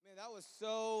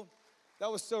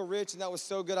was so rich and that was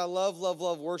so good. I love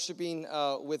worshiping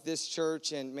with this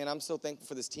church. And man, I'm so thankful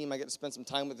for this team. I get to spend some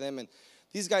time with them. And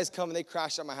these guys come and they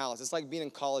crash at my house. It's like being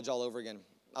in college all over again.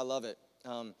 I love it.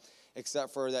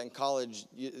 Except for that in college,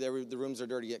 the rooms are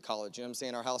dirty at college. You know what I'm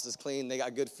saying? Our house is clean. They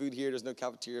got good food here. There's no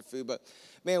cafeteria food. But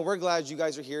man, we're glad you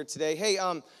guys are here today. Hey,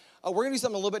 we're going to do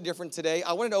something a little bit different today.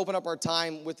 I wanted to open up our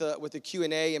time with a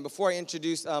Q&A. And before I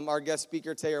introduce our guest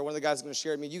speaker today, or one of the guys is going to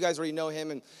share with me, you guys already know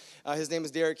him. And his name is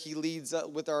Derek. He leads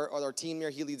with our team here.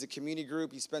 He leads a community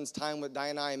group. He spends time with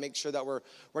Diane and I and makes sure that we're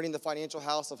running the Financial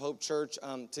House of Hope Church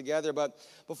together. But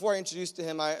before I introduce to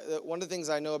him, one of the things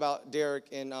I know about Derek,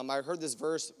 and I heard this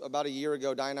verse about a year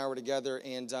ago. Diane and I were together,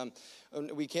 and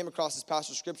we came across this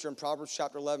passage of Scripture in Proverbs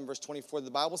chapter 11, verse 24. The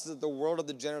Bible says that the world of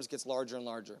the generous gets larger and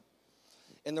larger,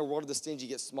 and the world of the stingy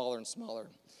gets smaller and smaller.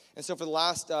 And so for the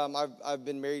last, I've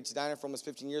been married to Diana for almost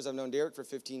 15 years. I've known Derek for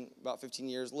about 15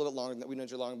 years, a little bit longer than that. We've known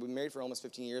each other longer. We've been married for almost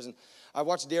 15 years. And I've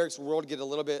watched Derek's world get a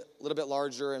little bit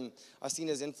larger, and I've seen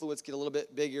his influence get a little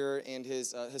bit bigger, and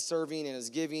his serving and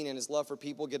his giving and his love for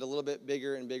people get a little bit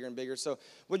bigger and bigger and bigger. So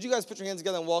would you guys put your hands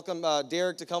together and welcome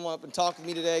Derek to come up and talk with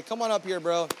me today? Come on up here,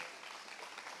 bro.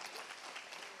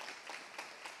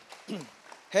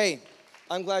 Hey,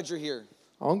 I'm glad you're here.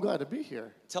 Oh, I'm glad to be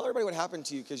here. Tell everybody what happened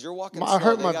to you, because you're walking I slow.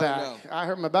 hurt my back.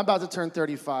 I'm about to turn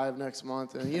 35 next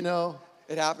month, and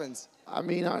it happens. I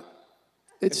mean,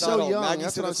 it's so young. Maggie,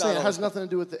 that's what I'm saying. It has nothing to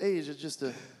do with the age. It's just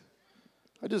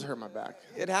I just hurt my back.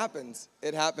 It happens.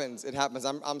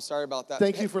 I'm sorry about that.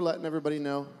 Thank you for letting everybody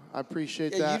know. I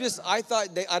appreciate that. I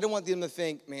didn't want them to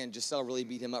think, man, Giselle really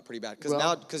beat him up pretty bad,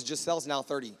 because Giselle's now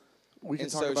 30. We can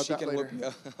talk about that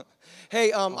later.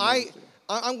 Hey,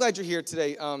 I'm glad you're here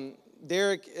today.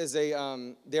 Derek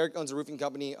owns a roofing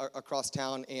company across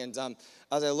town, and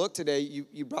as I look today,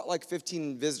 you brought like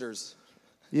 15 visitors.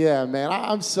 Yeah, man,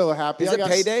 I'm so happy. Is it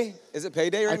payday? Is it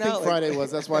payday right now? I think Friday was.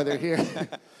 That's why they're here.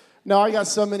 No, I got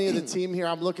so many of the team here.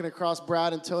 I'm looking across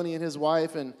Brad and Tony and his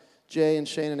wife, and Jay and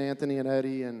Shane and Anthony and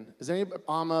Eddie, and is there any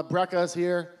Brecca's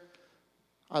here?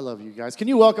 I love you guys. Can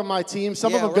you welcome my team?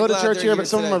 Some of them go to church here, but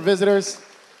some of them are visitors.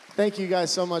 Thank you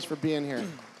guys so much for being here.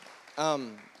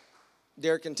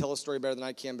 Derek can tell a story better than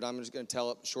I can, but I'm just going to tell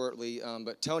it shortly.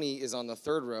 But Tony is on the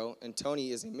third row, and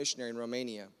Tony is a missionary in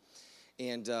Romania.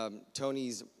 And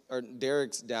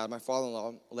Derek's dad, my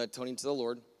father-in-law, led Tony to the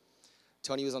Lord.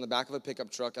 Tony was on the back of a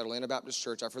pickup truck at Orlando Baptist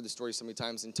Church. I've heard this story so many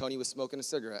times, and Tony was smoking a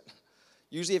cigarette.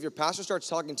 Usually if your pastor starts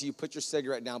talking to you, put your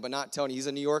cigarette down, but not Tony. He's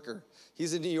a New Yorker.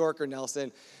 He's a New Yorker,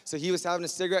 Nelson. So he was having a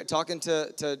cigarette, talking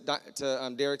to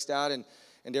Derek's dad,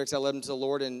 and Derek's dad led him to the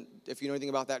Lord. And if you know anything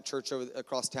about that church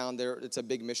across town, it's a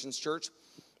big missions church.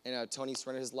 And Tony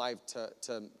surrendered his life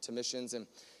to missions. And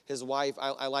his wife,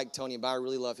 I like Tony, but I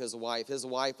really love his wife. His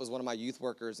wife was one of my youth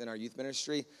workers in our youth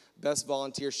ministry, best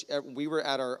volunteer. We were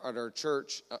at our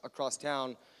church across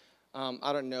town.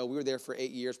 I don't know, we were there for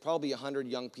 8 years. Probably 100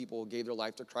 young people gave their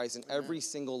life to Christ. And every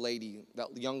single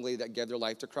young lady that gave their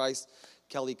life to Christ,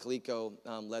 Kelly Kaliko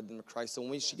led them to Christ. So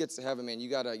when she gets to heaven, man,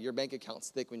 your bank account's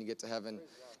thick when you get to heaven.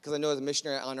 Because I know as a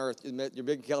missionary on earth, your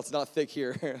bank account's not thick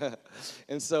here.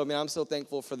 And so, man, I'm so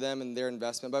thankful for them and their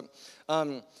investment.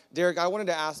 But Derek, I wanted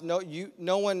to ask,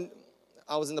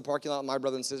 I was in the parking lot with my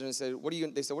brother and sister, and they said, what are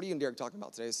you and Derek talking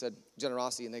about today? I said,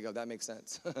 generosity, and they go, that makes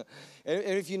sense. and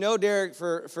if you know Derek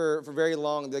for very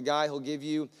long, the guy who'll give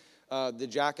you the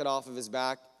jacket off of his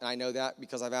back, and I know that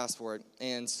because I've asked for it.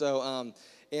 And so,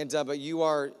 but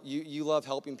you love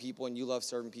helping people and you love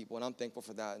serving people, and I'm thankful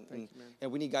for that.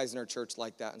 And we need guys in our church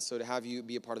like that. And so to have you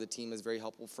be a part of the team is very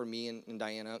helpful for me and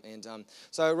Diana. And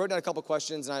so I wrote down a couple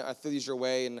questions, and I threw these your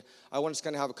way. And I want to just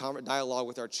kind of have a dialogue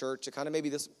with our church to kind of maybe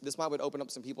this might would open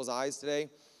up some people's eyes today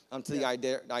to the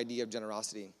idea of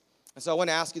generosity. And so I want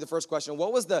to ask you the first question.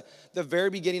 What was the very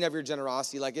beginning of your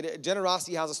generosity?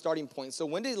 Generosity has a starting point. So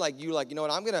when did you know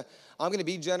what, I'm gonna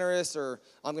be generous, or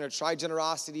I'm gonna try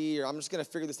generosity, or I'm just gonna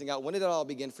figure this thing out? When did it all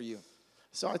begin for you?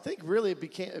 So I think really it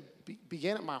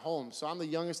began at my home. So I'm the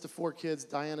youngest of 4 kids.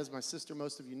 Diana's my sister.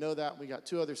 Most of you know that. We got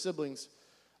 2 other siblings.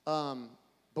 But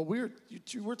we're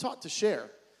taught to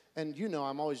share. And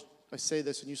I say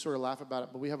this and you sort of laugh about it,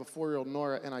 but we have a 4-year-old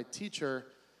Nora, and I teach her.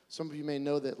 Some of you may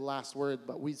know that last word,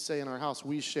 but we say in our house,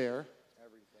 we share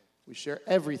everything. We share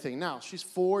everything. Now, she's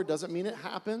 4, doesn't mean it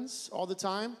happens all the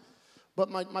time, but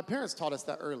my parents taught us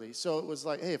that early. So it was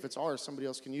like, hey, if it's ours, somebody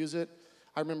else can use it.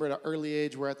 I remember at an early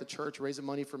age, we're at the church raising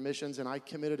money for missions, and I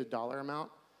committed a dollar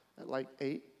amount at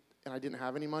 8, and I didn't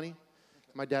have any money.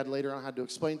 My dad later on had to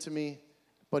explain to me,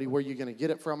 buddy, where are you going to get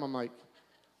it from? I'm like,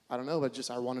 I don't know, but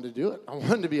I wanted to do it. I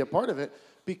wanted to be a part of it.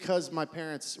 Because my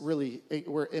parents really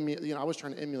were, I was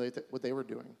trying to emulate what they were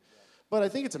doing. But I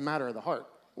think it's a matter of the heart.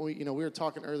 we were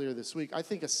talking earlier this week. I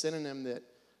think a synonym that,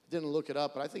 didn't look it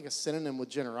up, but I think a synonym with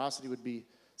generosity would be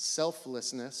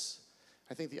selflessness.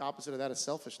 I think the opposite of that is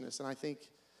selfishness. And I think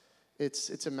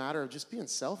it's a matter of just being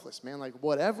selfless, man. Like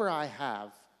whatever I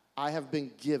have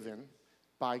been given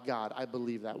by God. I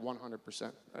believe that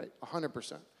 100%, right?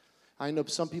 100%. I know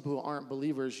some people who aren't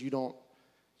believers, you don't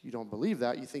believe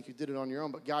that. You think you did it on your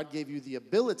own, but God gave you the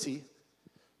ability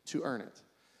to earn it.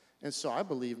 And so I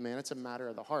believe, man, it's a matter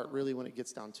of the heart, really, when it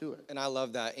gets down to it. And I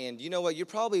love that. And you know what? You're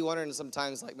probably wondering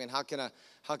sometimes, like, man, how can a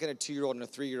 2-year-old and a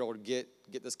 3-year-old get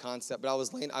this concept? But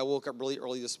I woke up really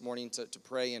early this morning to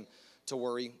pray and to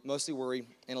worry, mostly worry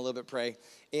and a little bit pray.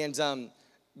 And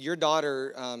your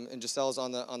daughter, and Giselle's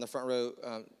on the front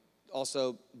row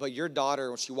also, but your daughter,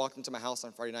 when she walked into my house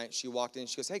on Friday night, she walked in,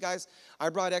 she goes, hey guys, I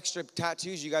brought extra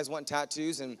tattoos. You guys want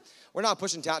tattoos? And we're not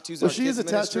pushing tattoos. Well, she is a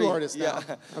tattoo artist now.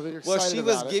 Yeah. I mean, well, she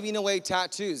was giving away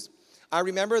tattoos. I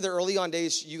remember the early on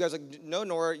days, you guys like, no,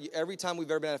 Nora, every time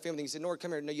we've ever been at a family thing, you said, Nora,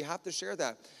 come here. No, you have to share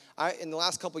that. In the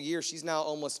last couple of years, she's now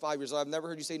almost 5 years old. I've never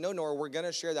heard you say, no, Nora, we're going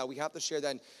to share that. We have to share that.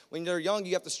 And when they're young,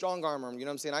 you have to strong arm them. You know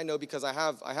what I'm saying? I know because I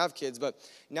have kids. But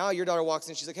now your daughter walks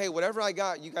in. She's like, hey, whatever I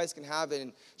got, you guys can have it.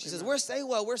 And she says, where's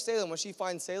Selah? Where's Selah? When she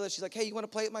finds Selah, she's like, hey, you want to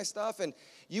play with my stuff? And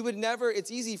you would never,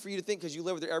 it's easy for you to think because you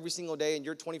live with her every single day and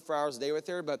you're 24 hours a day with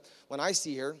her. But when I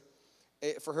see her,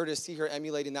 for her to see her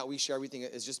emulating that we share everything,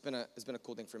 it's just been a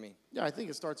cool thing for me. Yeah, I think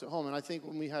it starts at home. And I think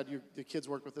when we had the kids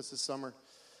work with us this summer,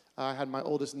 I had my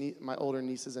older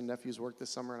nieces and nephews work this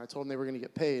summer, and I told them they were going to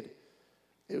get paid.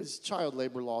 It was child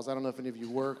labor laws. I don't know if any of you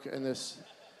work in this.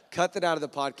 Cut that out of the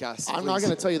podcast. I'm not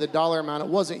going to tell you the dollar amount. It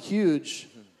wasn't huge,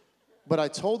 but I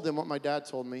told them what my dad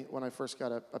told me when I first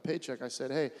got a paycheck. I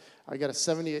said, hey, I got a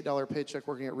 $78 paycheck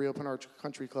working at Rio Pinar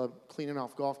Country Club, cleaning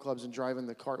off golf clubs and driving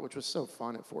the cart, which was so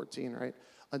fun at 14, right?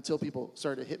 Until people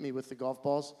started to hit me with the golf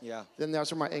balls. Yeah. Then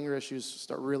that's where my anger issues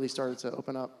started to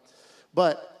open up.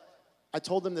 But I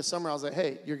told them this summer, I was like,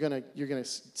 hey, you're gonna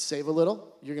save a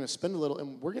little, you're gonna spend a little,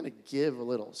 and we're gonna give a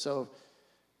little. So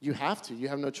you have to. You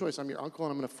have no choice. I'm your uncle,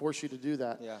 and I'm gonna force you to do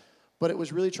that. Yeah. But it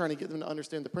was really trying to get them to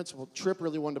understand the principle. Tripp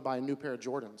really wanted to buy a new pair of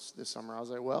Jordans this summer. I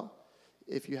was like, well,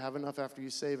 if you have enough after you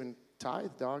save and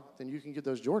tithe, dog, then you can get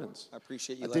those Jordans. I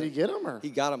appreciate you. Did he get them? Or? He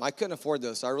got them. I couldn't afford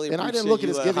those, so I really appreciate and I didn't look at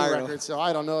his giving record, record, so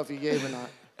I don't know if he gave or not.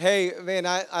 Hey, man,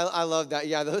 I love that.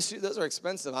 Yeah, those are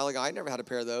expensive. I never had a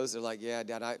pair of those. They're like, yeah,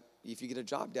 Dad, if you get a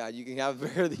job, Dad, you can have a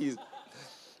pair of these.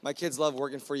 My kids love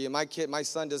working for you. My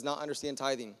son does not understand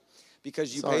tithing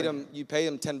because you pay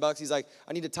him $10. He's like,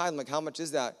 I need to tithe. I'm like, how much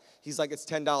is that? He's like, it's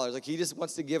 $10. Like he just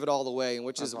wants to give it all away, and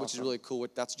which is really cool.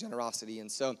 That's generosity.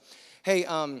 And so, hey,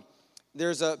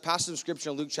 there's a passage of scripture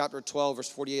in Luke chapter 12, verse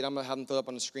 48. I'm going to have them throw up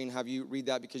on the screen, have you read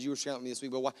that because you were sharing it with me this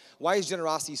week. But why is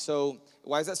generosity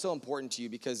why is that so important to you?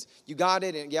 Because you got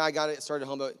it, and yeah, I got it, started at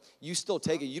home, but you still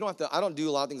take it. You don't have to, I don't do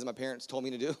a lot of things that my parents told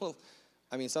me to do.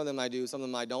 I mean, some of them I do, some of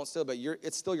them I don't still, but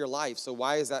it's still your life. So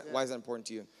why is that important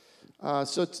to you?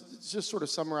 So it's just sort of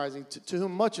summarizing, to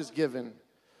whom much is given,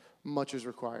 much is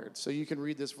required. So you can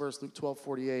read this verse, Luke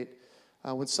 12:48.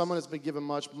 When someone has been given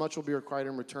much, much will be required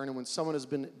in return. And when someone has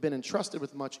been entrusted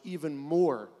with much, even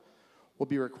more will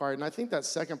be required. And I think that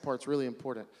second part's really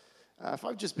important. If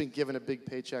I've just been given a big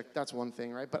paycheck, that's one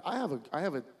thing, right? But I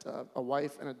have a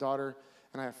wife and a daughter,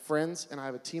 and I have friends, and I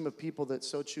have a team of people that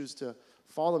so choose to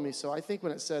follow me. So I think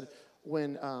when it said,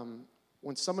 when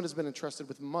someone has been entrusted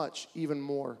with much, even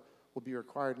more will be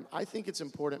required. And I think it's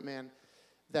important, man,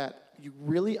 that you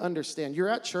really understand. You're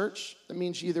at church. That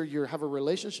means either you have a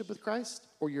relationship with Christ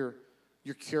or you're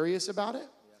curious about it.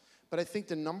 Yeah. But I think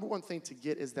the number one thing to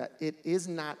get is that it is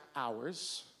not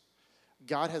ours.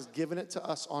 God has given it to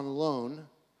us on loan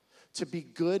to be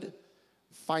good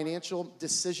financial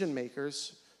decision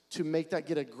makers, to make that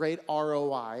get a great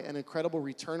ROI, an incredible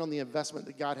return on the investment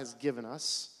that God has given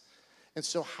us. And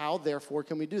so how, therefore,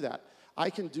 can we do that? I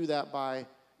can do that by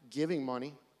giving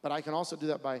money, but I can also do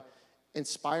that by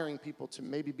inspiring people to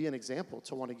maybe be an example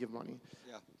to want to give money.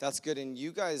 Yeah, that's good. And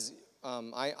you guys,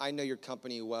 I know your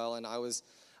company well, and I was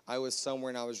somewhere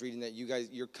and I was reading that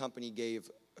your company gave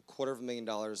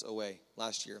 $250,000 away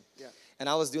last year. Yeah. And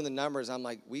I was doing the numbers. I'm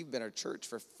like, we've been a church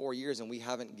for 4 years and we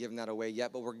haven't given that away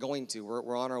yet, but we're going to.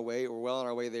 We're on our way. We're well on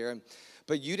our way there.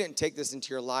 But you didn't take this into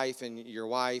your life and your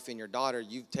wife and your daughter.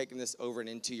 You've taken this over and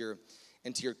into your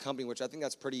company, which I think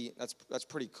that's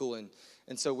pretty cool.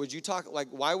 And so would you talk, like,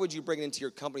 why would you bring it into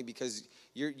your company? Because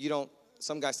you don't,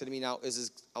 some guy said to me, now,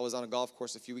 I was on a golf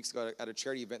course a few weeks ago at a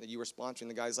charity event that you were sponsoring.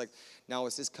 The guy's like, now,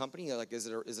 is his company, like, is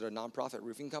it a nonprofit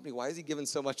roofing company? Why is he giving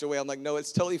so much away? I'm like, no,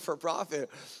 it's totally for profit.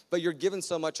 But you're giving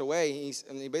so much away.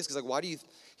 And he basically was like, he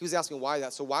was asking why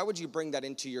that. So why would you bring that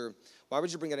into your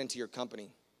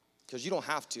company? Because you don't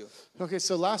have to. Okay,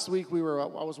 so last week I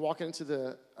was walking into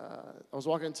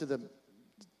the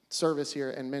service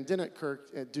here, and man, didn't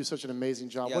Kirk do such an amazing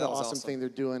job? Yeah, What an that was awesome thing they're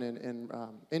doing in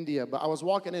India. But I was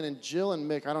walking in, and Jill and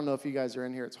Mick, I don't know if you guys are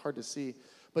in here, it's hard to see,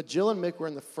 but Jill and Mick were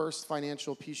in the first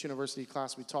financial Peace University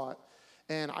class we taught.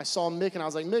 And I saw Mick, and I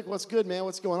was like, Mick, what's good, man?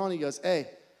 What's going on? He goes, hey,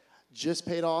 just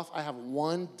paid off. I have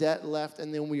one debt left,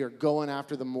 and then we are going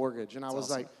after the mortgage. And I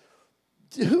was like,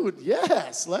 dude,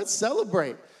 yes, let's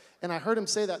celebrate. And I heard him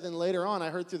say that. Then later on,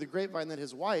 I heard through the grapevine that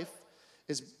his wife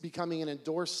is becoming an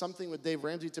endorsed something with Dave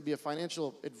Ramsey to be a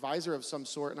financial advisor of some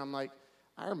sort. And I'm like,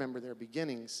 I remember their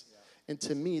beginnings. Yeah. And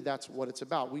to me, that's what it's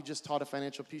about. We just taught a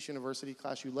Financial Peace University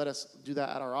class. You let us do that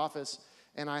at our office.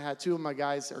 And I had two of my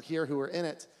guys are here who were in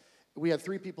it. We had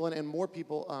 3 people in it and more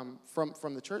people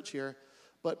from the church here.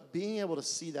 But being able to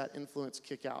see that influence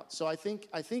kick out. So I think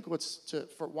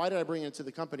why did I bring it into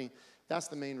the company? That's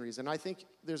the main reason. I think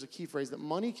there's a key phrase that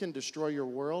money can destroy your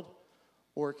world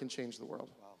or it can change the world.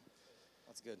 Wow,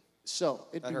 that's good. So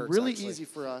it'd be really easy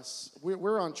for us.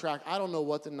 We're on track. I don't know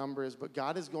what the number is, but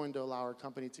God is going to allow our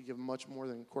company to give much more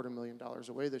than $250,000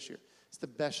 away this year. It's the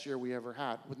best year we ever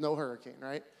had with no hurricane,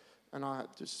 right? And I'll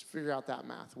have to just figure out that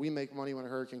math. We make money when a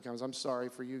hurricane comes. I'm sorry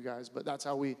for you guys, but that's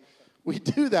how we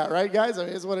do that, right, guys? I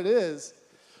mean, it's what it is.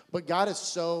 But God is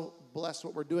so blessed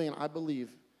what we're doing, and I believe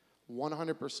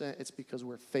 100% it's because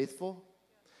we're faithful,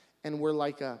 and we're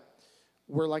like a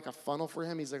funnel for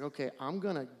him. He's like, okay, I'm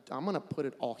gonna put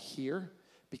it all here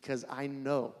because I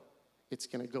know it's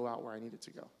gonna go out where I need it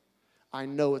to go. I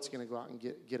know it's gonna go out and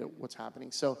get it what's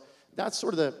happening. So that's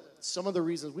sort of some of the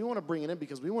reasons we want to bring it in,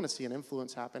 because we want to see an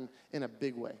influence happen in a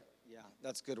big way. Yeah,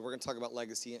 that's good. We're gonna talk about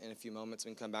legacy in a few moments.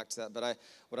 We can come back to that. But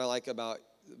what I like about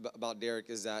Derek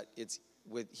is that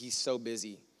he's so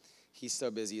busy. He's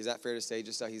so busy. Is that fair to say,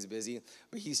 just how he's busy?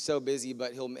 But he's so busy,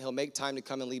 but he'll make time to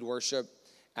come and lead worship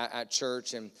at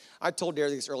church. And I told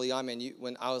Derek this early on, man,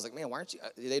 when I was like, man, why aren't you,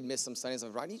 they'd miss some Sundays.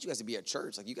 I'm like, I need you guys to be at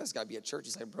church. Like, you guys got to be at church.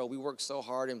 He's like, bro, we work so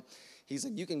hard. And he's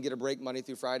like, you can get a break Monday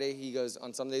through Friday. He goes,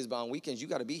 on some days, but on weekends, you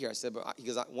got to be here. I said, but he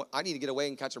goes, I need to get away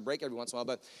and catch a break every once in a while.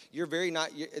 But a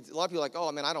lot of people are like,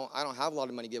 oh, man, I don't have a lot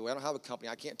of money to give away. I don't have a company.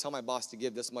 I can't tell my boss to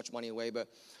give this much money away. But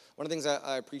one of the things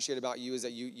I appreciate about you is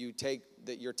that you take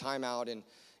your time out and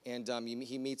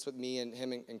he meets with me, and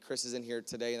him and Chris is in here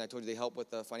today, and I told you they help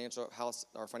with the financial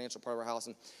part of our house,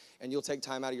 and you'll take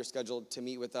time out of your schedule to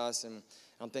meet with us, and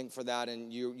I'm thankful for that.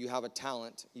 And you have a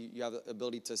talent, you have the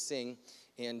ability to sing,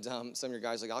 and some of your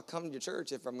guys are like, I'll come to your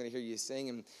church if I'm going to hear you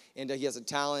sing, and he has a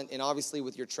talent, and obviously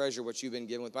with your treasure, what you've been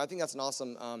given with. But I think that's an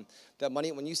awesome, that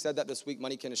money, when you said that this week,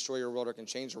 money can destroy your world or can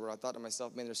change your world, I thought to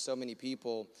myself, man, there's so many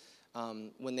people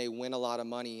when they win a lot of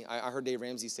money. I heard Dave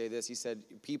Ramsey say this. He said,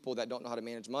 people that don't know how to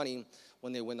manage money,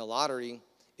 when they win the lottery,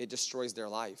 it destroys their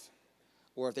life.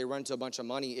 Or if they run into a bunch of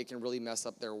money, it can really mess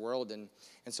up their world. And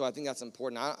so I think that's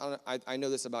important. I know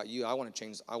this about you. I want to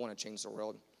change the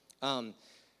world.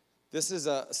 This is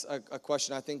a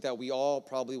question I think that we all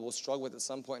probably will struggle with at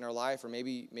some point in our life, or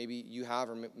maybe you have,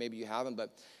 or maybe you haven't.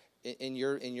 But in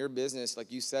your business,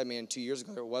 like you said, man, 2 years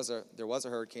ago there was a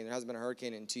hurricane. There hasn't been a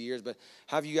hurricane in 2 years. But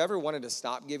have you ever wanted to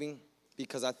stop giving?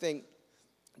 Because I think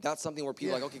that's something where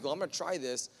people are like, okay, well, I'm going to try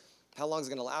this. How long is it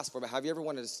going to last for? But have you ever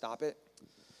wanted to stop it?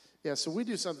 Yeah, so we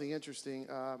do something interesting.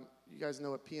 You guys know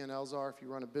what P&Ls are if you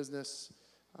run a business.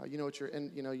 You know what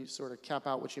you sort of cap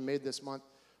out what you made this month.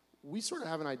 We sort of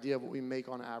have an idea of what we make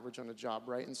on average on a job,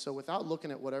 right? And so without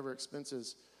looking at whatever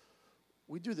expenses,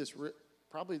 we do this,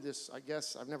 I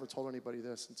guess, I've never told anybody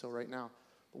this until right now,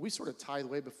 but we sort of tied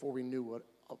way before we knew what,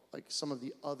 like, some of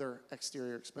the other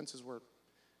exterior expenses were,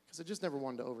 because I just never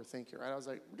wanted to overthink it, right? I was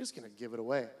like, we're just going to give it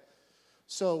away.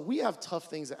 So we have tough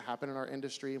things that happen in our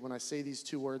industry. When I say these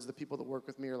two words, the people that work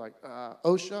with me are like,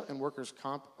 OSHA and workers'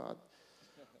 comp.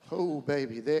 Oh,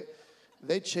 baby.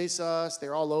 They chase us.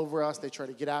 They're all over us. They try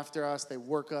to get after us. They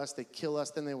work us. They kill us.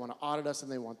 Then they want to audit us,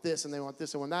 and they want this, and they want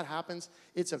this. And when that happens,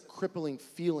 it's a crippling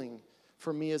feeling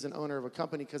for me as an owner of a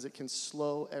company, because it can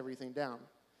slow everything down.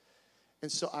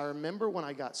 And so I remember when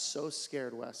I got so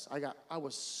scared, Wes. I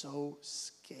was so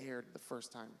scared the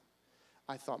first time.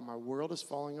 I thought my world is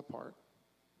falling apart.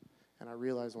 And I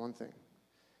realized one thing.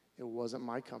 It wasn't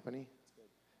my company.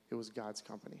 It was God's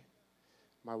company.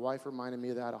 My wife reminded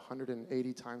me of that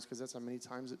 180 times, because that's how many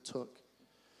times it took.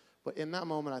 But in that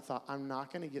moment, I thought, I'm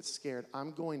not going to get scared.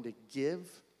 I'm going to give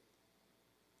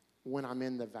when I'm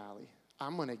in the valley.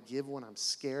 I'm going to give when I'm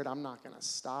scared. I'm not going to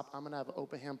stop. I'm going to have an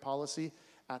open hand policy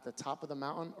at the top of the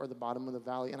mountain or the bottom of the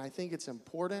valley. And I think it's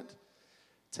important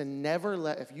to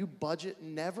if you budget,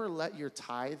 never let your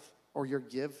tithe or your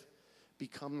give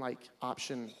become like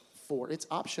option 4. It's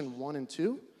option 1 and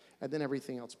 2, and then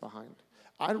everything else behind.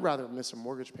 I'd rather miss a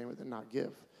mortgage payment than not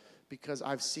give, because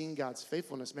I've seen God's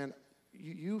faithfulness. Man,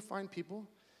 you find people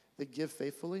that give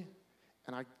faithfully,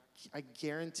 and I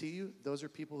guarantee you those are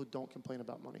people who don't complain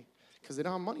about money because they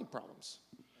don't have money problems.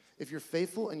 If you're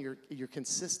faithful and you're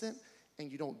consistent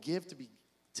and you don't give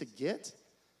to get,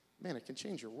 man, it can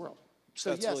change your world.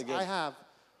 So That's yes, really good. I have,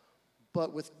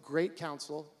 but with great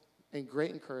counsel and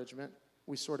great encouragement,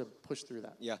 we sort of push through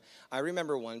that. Yeah. I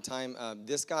remember one time,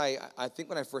 this guy, I think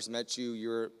when I first met you, you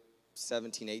were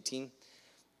 17, 18,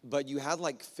 but you had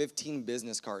like 15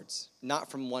 business cards,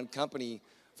 not from one company,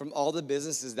 from all the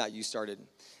businesses that you started.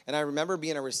 And I remember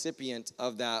being a recipient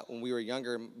of that when we were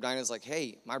younger. Diana's like,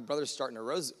 hey, my brother's starting a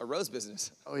rose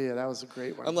business. Oh, yeah, that was a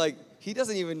great one. I'm like, he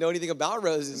doesn't even know anything about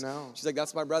roses. No. She's like,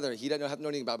 that's my brother. He doesn't have to know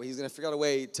anything about it, but he's going to figure out a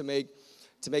way to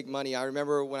make money. I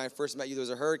remember when I first met you, there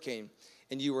was a hurricane,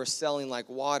 and you were selling like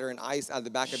water and ice out of the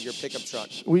back of your pickup truck.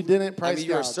 We didn't price I mean,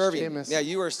 you were gouge, serving. Seamus. Yeah,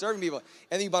 you were serving people.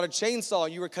 And then you bought a chainsaw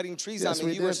and you were cutting trees down. Yes, And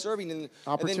we you were did. serving. And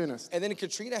Opportunist. And then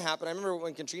Katrina happened. I remember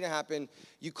when Katrina happened,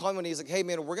 you called me and he's like, hey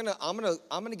man, I'm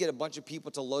gonna get a bunch of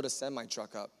people to load a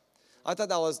semi-truck up. I thought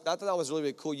that was really,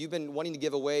 really cool. You've been wanting to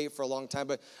give away for a long time,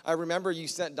 but I remember you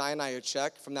sent Diana and I a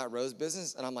check from that rose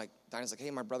business, and I'm like, Diana's like,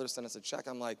 hey, my brother sent us a check.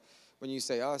 I'm like, when you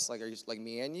say us, like, are you like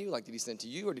me and you? Like, did he send it to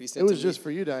you or did he send It it to was me? just for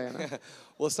you, Diana.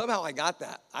 Well, somehow I got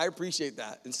that. I appreciate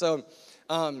that. And so,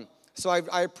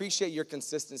 I appreciate your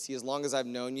consistency as long as I've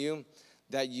known you,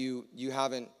 that you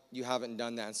haven't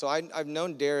done that. And so I've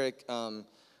known Derek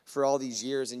for all these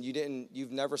years, and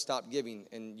you've never stopped giving,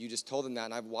 and you just told him that,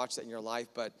 and I've watched that in your life.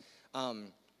 But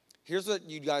here's what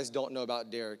you guys don't know about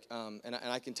Derek, and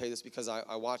I can tell you this because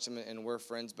I watch him and we're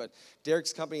friends. But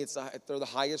Derek's company, they're the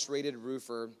highest rated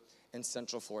roofer in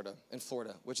Central Florida,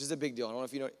 which is a big deal. I don't know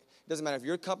if you know. It doesn't matter if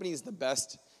your company is the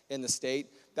best in the state.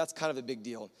 That's kind of a big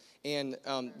deal, and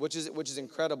which is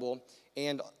incredible.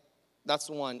 And that's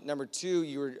one. Number two,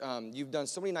 you've done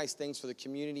so many nice things for the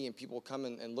community, and people come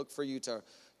and look for you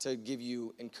to give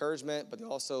you encouragement. But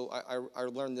also, I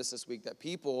learned this week that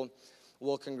people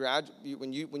will congratulate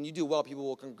when you do well. People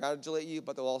will congratulate you,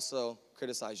 but they'll also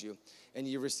criticize you. And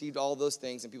you received all those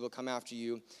things, and people come after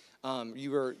you. I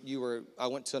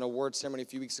went to an award ceremony a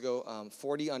few weeks ago,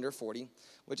 40 under 40,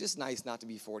 which is nice not to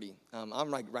be 40. I'm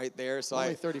like right there, so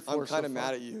Only 34 I'm kind of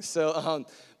mad at you. So,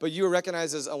 but you were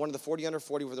recognized as one of the 40 under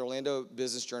 40 with the Orlando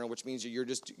Business Journal, which means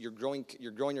you're growing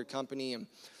your company, and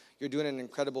you're doing an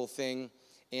incredible thing.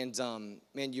 And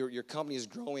man, your company is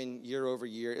growing year over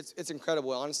year. It's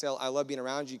incredible. Honestly, I love being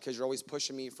around you because you're always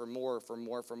pushing me for more.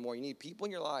 You need people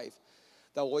in your life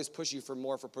that will always push you for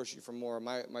more.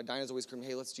 My Diana's always screaming,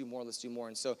 hey, let's do more.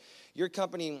 And so your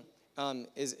company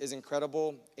is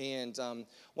incredible. And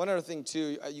one other thing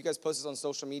too, you guys post this on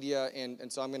social media, and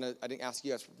so I didn't ask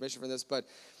you guys for permission for this, but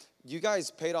you guys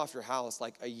paid off your house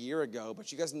like a year ago,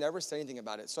 but you guys never said anything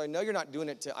about it. So I know you're not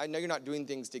doing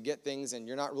things to get things, and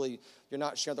you're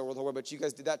not sharing the world, but you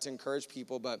guys did that to encourage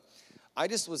people. But I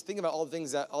just was thinking about all the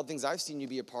things I've seen you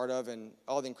be a part of, and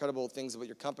all the incredible things about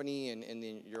your company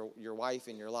and your wife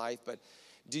and your life. But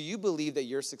do you believe that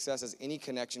your success has any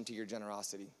connection to your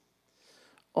generosity?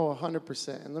 Oh,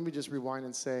 100%. And let me just rewind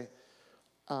and say,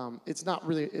 it's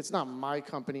not my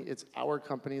company, it's our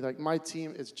company. Like, my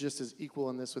team is just as equal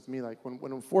in this with me. Like,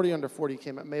 when 40 under 40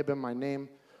 came, it may have been my name,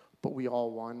 but we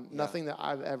all won. Yeah. Nothing that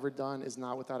I've ever done is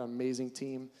not without an amazing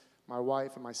team, my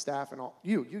wife and my staff and all,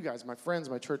 you guys, my friends,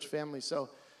 my church family. So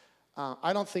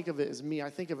I don't think of it as me. I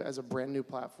think of it as a brand new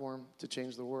platform to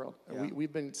change the world. Yeah.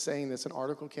 We've been saying this. An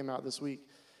article came out this week,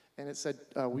 and it said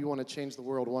we want to change the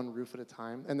world one roof at a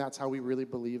time, and that's how we really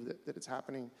believe that it's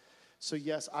happening. So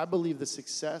yes, I believe the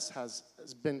success has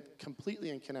been completely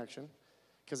in connection,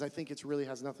 because I think it really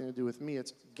has nothing to do with me.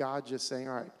 It's God just saying,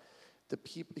 all right,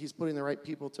 He's putting the right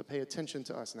people to pay attention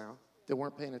to us now that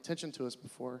weren't paying attention to us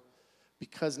before,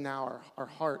 because now our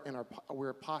heart and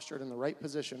we're postured in the right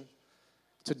position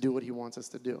to do what He wants us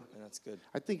to do. And that's good.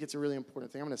 I think it's a really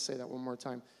important thing. I'm going to say that one more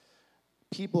time.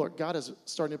 God is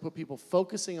starting to put people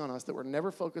focusing on us that were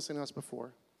never focusing on us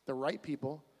before, the right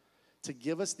people, to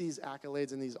give us these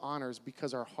accolades and these honors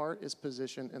because our heart is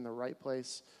positioned in the right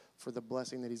place for the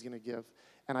blessing that He's going to give.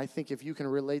 And I think if you can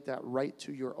relate that right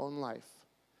to your own life,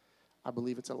 I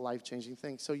believe it's a life-changing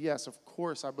thing. So yes, of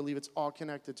course, I believe it's all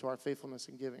connected to our faithfulness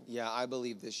in giving. Yeah, I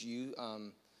believe this.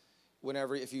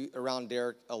 If you around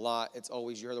Derek a lot, it's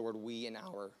always, you hear the word we and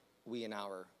our,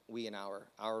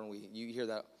 our and we. You hear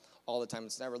that all the time.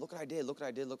 It's never, look what I did. I was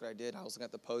looking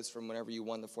at the post from whenever you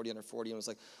won the 40 under 40, and it was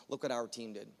like, look what our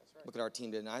team did. Right. Look what our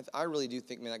team did. And I really do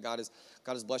think, man, that God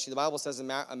has blessed you. The Bible says in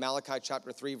Malachi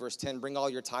chapter 3, verse 10, bring all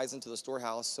your tithes into the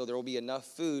storehouse so there will be enough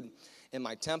food in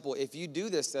my temple. If you do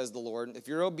this, says the Lord, if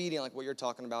you're obedient like what you're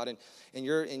talking about, and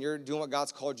you're doing what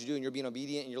God's called you to do, and you're being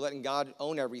obedient, and you're letting God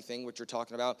own everything, what you're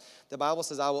talking about, the Bible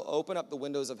says, I will open up the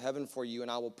windows of heaven for you,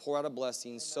 and I will pour out a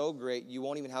blessing so great you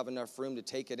won't even have enough room to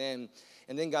take it in.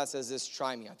 And then God says this,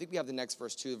 try me. I think we have the next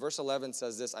verse too. Verse 11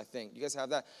 says this, I think. You guys have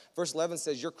that? Verse 11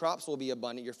 says, your crops will be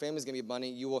abundant. Your family's going to be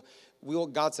abundant.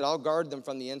 God said, I'll guard them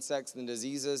from the insects and the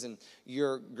diseases. And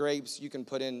your grapes, you can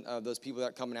put in those people that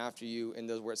are coming after you. And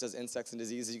those where it says insects and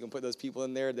diseases, you can put those people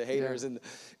in there, the haters.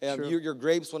 Yeah. And your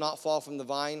grapes will not fall from the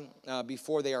vine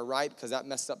before they are ripe, because that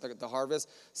messes up the harvest,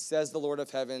 says the Lord of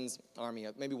heaven's army.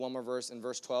 Maybe one more verse in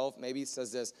verse 12. Maybe it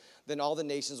says this, then all the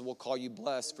nations will call you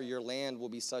blessed, for your land will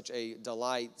be such a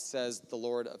delight, says the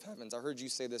Lord of heavens. I heard you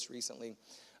say this recently.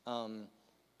 Let me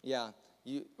tell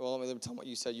them what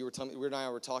you said. You were telling me, Weird and I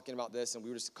were talking about this, and we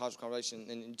were just casual conversation,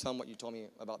 and you tell them what you told me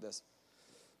about this.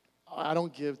 I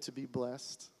don't give to be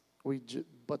blessed,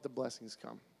 but the blessings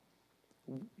come.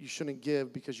 You shouldn't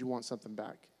give because you want something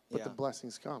back, but the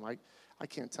blessings come. I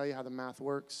can't tell you how the math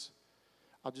works.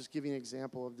 I'll just give you an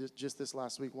example of this. Just this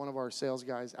last week, one of our sales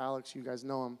guys, Alex, you guys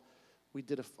know him, we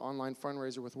did an online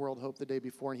fundraiser with World Hope the day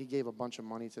before, and he gave a bunch of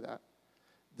money to that.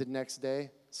 The next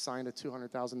day, signed a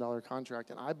 $200,000 contract,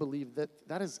 and I believe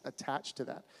that is attached to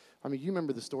that. I mean, you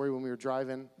remember the story when we were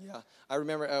driving. Yeah, I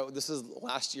remember. This was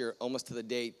last year, almost to the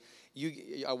date.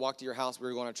 I walked to your house. We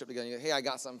were going on a trip together. And you go, hey, I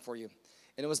got something for you.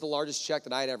 And it was the largest check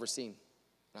that I had ever seen.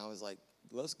 And I was like,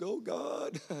 let's go,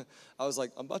 God. I was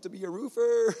like, I'm about to be a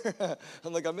roofer.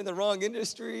 I'm like, I'm in the wrong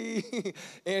industry.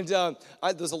 And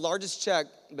it was the largest check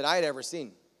that I had ever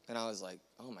seen. And I was like,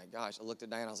 oh my gosh. I looked at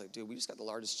Diane. I was like, dude, we just got the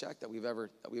largest check that we've ever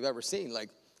seen. Like,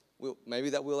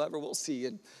 maybe that we'll see.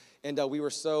 And we were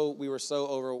so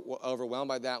overwhelmed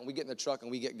by that. And we get in the truck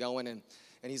and we get going. And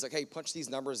he's like, hey, punch these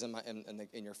numbers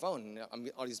in your phone. And I'm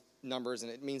getting all these numbers,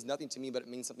 and it means nothing to me, but it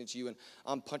means something to you. And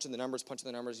I'm punching the numbers. He punches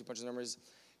the numbers.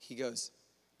 He goes,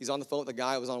 he's on the phone with the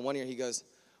guy. I was on one ear. He goes,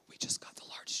 we just got the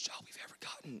largest job we've ever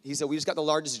gotten. He said, we just got the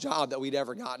largest job that we'd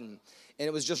ever gotten. And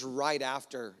it was just right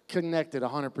after. Connected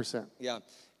 100%. Yeah.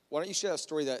 Why don't you share that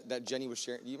story that Jenny was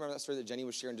sharing? Do you remember that story that Jenny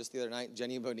was sharing just the other night?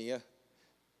 Jenny Bonilla?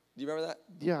 Do you remember that?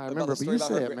 Yeah, I remember, but you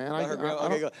say it,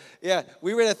 man. Yeah,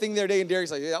 we were at a thing the other day, and Derek's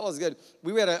like, yeah, that was good.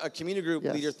 We were at a community group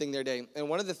leader thing the other day, and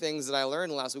one of the things that I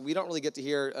learned last week, we don't really get to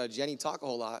hear Jenny talk a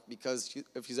whole lot, because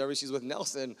if she's with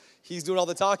Nelson, he's doing all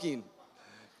the talking.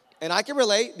 And I can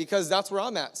relate, because that's where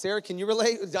I'm at. Sarah, can you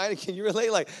relate? Diana, can you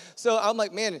relate? So I'm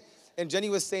like, man, and Jenny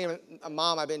was saying,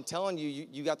 Mom, I've been telling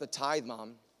you got the tithe,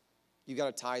 Mom. You got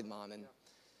a tithe, Mom.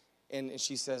 And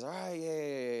she says, all right,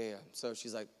 yeah. So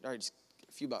she's like, all right, just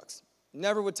a few bucks.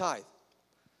 Never would tithe.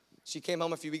 She came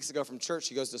home a few weeks ago from church.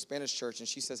 She goes to a Spanish church, and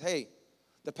she says, hey,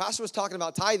 the pastor was talking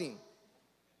about tithing.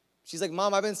 She's like,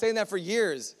 Mom, I've been saying that for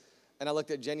years. And I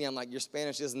looked at Jenny. I'm like, your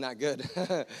Spanish isn't that good.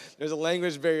 There's a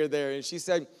language barrier there. And she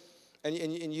said,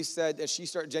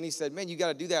 Jenny said, man, you got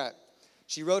to do that.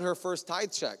 She wrote her first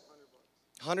tithe check,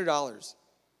 $100.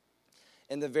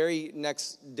 And the very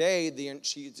next day,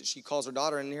 she calls her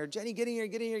daughter in here, Jenny, get in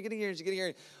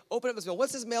here. Open up this mail.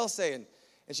 What's this mail saying?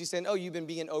 And she's saying, oh, you've been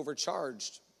being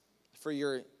overcharged for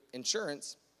your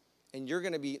insurance, and they're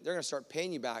going to start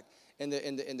paying you back. And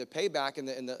the payback and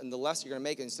the less you're going to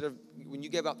make, instead of when you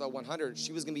gave out the 100,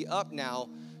 she was going to be up now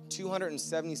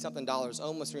 $270 something,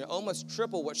 almost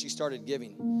triple what she started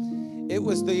giving. It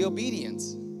was the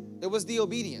obedience.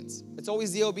 It's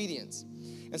always the obedience.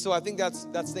 And so I think that's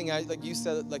the thing. Like you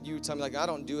said, like you were telling me, like I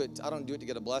don't do it to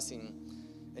get a blessing.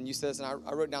 And you said this, and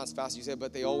I wrote it down as fast as you said,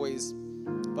 but they always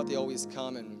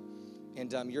come,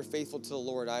 and you're faithful to the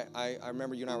Lord. I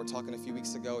remember you and I were talking a few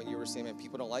weeks ago, and you were saying, man,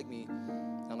 people don't like me.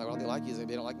 And I'm like, why don't they like you? He's like,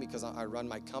 they don't like me because I run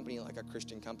my company like a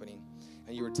Christian company.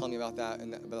 And you were telling me about that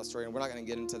and about that story, and we're not going to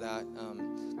get into that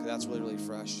because that's really, really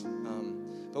fresh.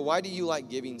 But why do you like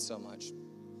giving so much?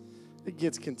 It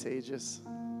gets contagious.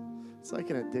 It's like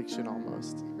an addiction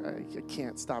almost. Right? I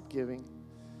can't stop giving.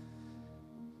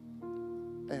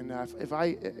 And if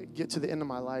I get to the end of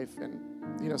my life, and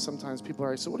sometimes people are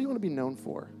like, so what do you want to be known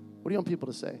for? What do you want people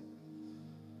to say?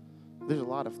 There's a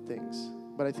lot of things,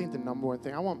 but I think the number one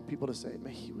thing, I want people to say,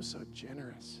 man, he was so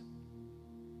generous.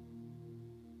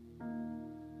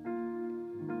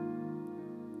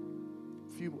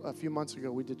 A few months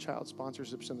ago, we did child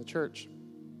sponsorships in the church.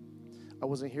 I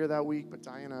wasn't here that week, but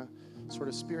Diana sort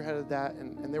of spearheaded that,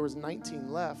 and there was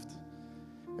 19 left.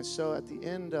 And so at the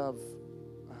end of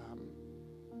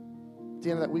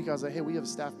that week, I was like, hey, we have a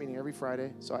staff meeting every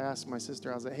Friday. So I asked my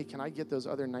sister, I was like, hey, can I get those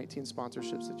other 19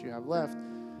 sponsorships that you have left?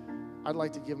 I'd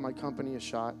like to give my company a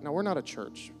shot. Now, we're not a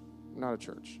church. We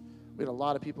had a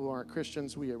lot of people who aren't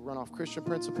Christians. We run off Christian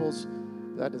principles.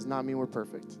 That does not mean we're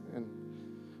perfect. And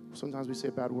Sometimes we say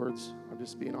bad words. I'm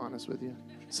just being honest with you.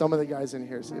 Some of the guys in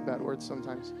here say bad words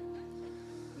sometimes.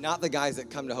 Not the guys that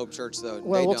come to Hope Church, though.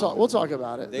 Well, we'll talk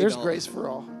about it. There's don't. grace for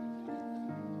all.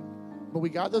 But we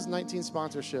got those 19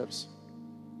 sponsorships,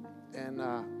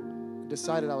 and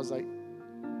decided, I was like,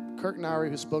 Kirk Nowry,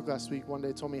 who spoke last week, one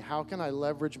day told me, how can I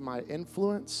leverage my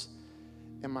influence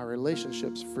and my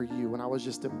relationships for you, when I was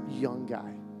just a young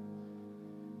guy?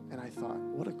 And I thought,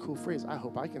 what a cool phrase. I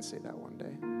hope I can say that one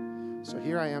day. So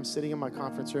here I am sitting in my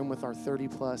conference room with our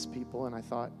 30-plus people, and I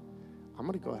thought, I'm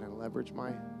going to go ahead and leverage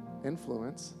my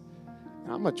influence,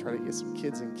 and I'm going to try to get some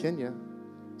kids in Kenya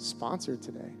sponsored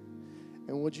today.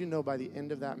 And would you know, by the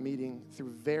end of that meeting,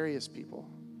 through various people,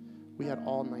 we had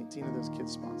all 19 of those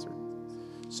kids sponsored.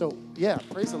 So, yeah,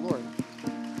 praise the Lord.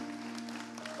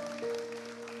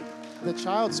 The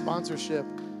child sponsorship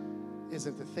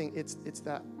isn't the thing. It's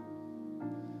that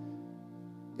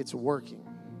it's working.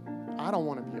 I don't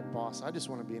want to be a boss. I just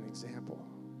want to be an example.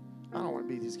 I don't want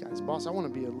to be these guys' boss. I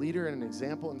want to be a leader and an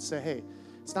example and say, hey,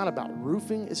 it's not about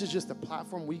roofing. This is just a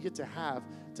platform we get to have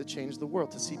to change the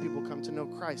world, to see people come to know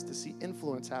Christ, to see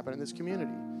influence happen in this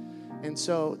community. And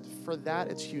so for that,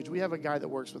 it's huge. We have a guy that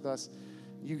works with us.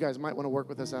 You guys might want to work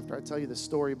with us after I tell you the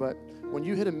story, but when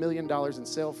you hit $1 million in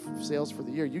sales for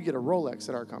the year, you get a Rolex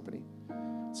at our company.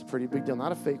 It's a pretty big deal.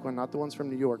 Not a fake one, not the ones from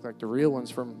New York, like the real ones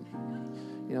from,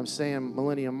 I'm saying,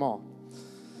 Millennium Mall.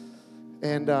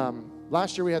 And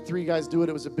last year we had 3 guys do it.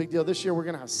 It was a big deal. This year we're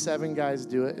going to have 7 guys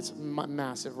do it. It's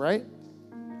massive, right?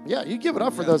 Yeah, you give it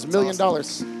up for those $1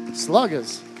 million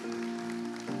sluggers.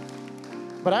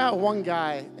 But I have one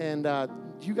guy, and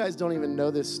you guys don't even know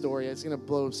this story. It's going to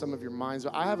blow some of your minds.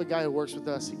 But I have a guy who works with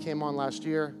us. He came on last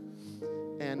year,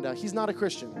 and he's not a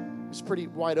Christian. He's pretty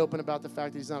wide open about the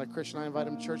fact that he's not a Christian. I invite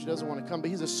him to church. He doesn't want to come, but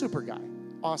he's a super guy,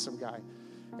 awesome guy.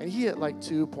 And he hit like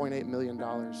 $2.8 million.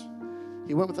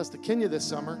 He went with us to Kenya this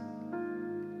summer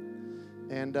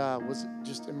and was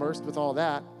just immersed with all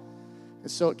that.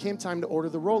 And so it came time to order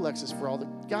the Rolexes for all the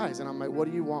guys. And I'm like, what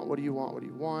do you want? What do you want? What do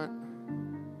you want?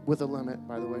 With a limit,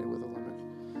 by the way, with a limit.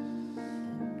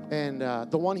 And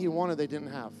the one he wanted, they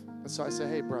didn't have. And so I said,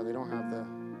 hey, bro, they don't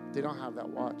have that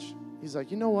watch. He's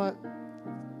like, you know what?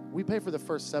 We pay for the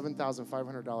first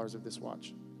 $7,500 of this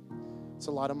watch. It's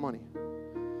a lot of money.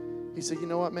 He said, you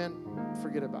know what, man?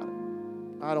 Forget about it.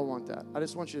 I don't want that. I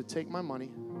just want you to take my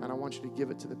money, and I want you to give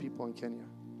it to the people in Kenya.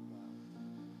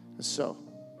 And so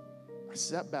I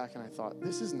sat back and I thought,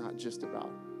 this is not just about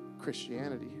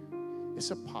Christianity.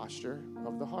 It's a posture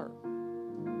of the heart.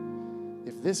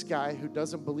 If this guy who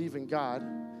doesn't believe in God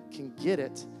can get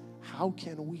it, how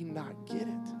can we not get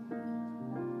it?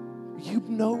 You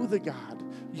know the God.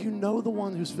 You know the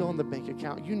one who's filling the bank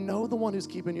account. You know the one who's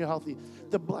keeping you healthy.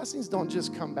 The blessings don't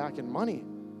just come back in money.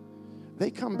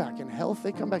 They come back in health.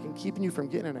 They come back in keeping you from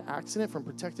getting in an accident, from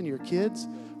protecting your kids,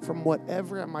 from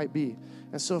whatever it might be.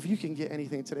 And so if you can get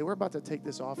anything today, we're about to take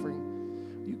this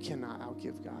offering. You cannot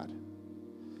outgive God.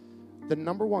 The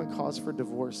number one cause for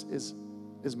divorce is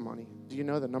money. Do you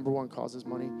know the number one cause is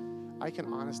money? I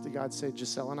can honest to God say,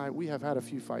 Giselle and I, we have had a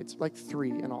few fights, like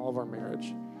 3 in all of our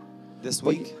marriage. This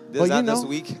week? This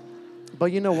week?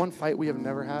 But you know one fight we have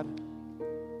never had?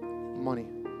 Money.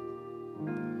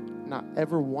 Not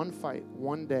ever one fight,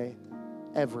 one day,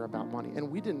 ever about money.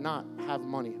 And we did not have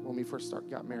money when we first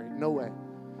got married. No way.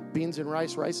 Beans and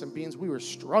rice, rice and beans, we were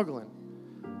struggling.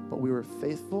 But we were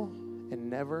faithful and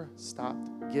never stopped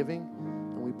giving,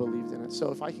 and we believed in it.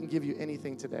 So if I can give you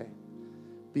anything today,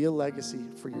 be a legacy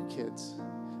for your kids.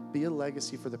 Be a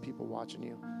legacy for the people watching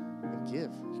you. And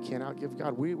give. You can't outgive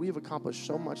God. We have accomplished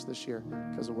so much this year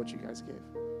because of what you guys gave.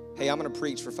 Hey, I'm going to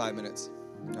preach for 5 minutes.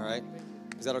 All right?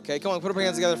 Is that okay? Come on, put our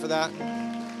hands together for that.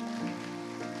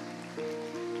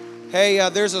 Hey,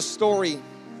 there's a story.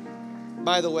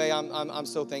 By the way, I'm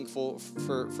so thankful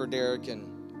for Derek. And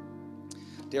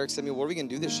Derek said to me, what are we going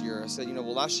to do this year? I said,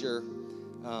 well, last year,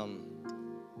 I'm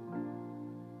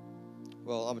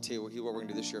going to tell you what we're going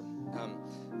to do this year.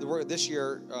 This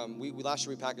year, last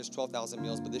year we packaged 12,000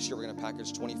 meals, but this year we're going to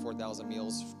package 24,000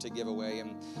 meals to give away,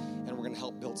 and we're going to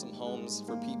help build some homes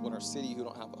for people in our city who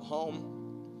don't have a home,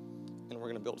 and we're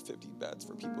going to build 50 beds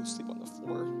for people who sleep on the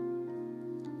floor,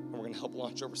 and we're going to help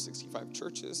launch over 65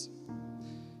 churches.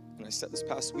 And I said this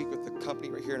past week with the company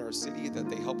right here in our city that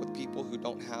they help with people who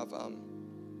don't have.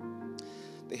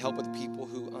 They help with people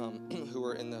who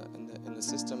are in the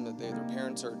system, that their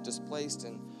parents are displaced,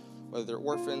 and whether they're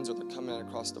orphans or they're coming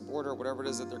across the border, whatever it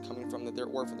is that they're coming from, that they're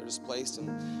orphaned, they're displaced.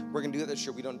 And we're going to do that this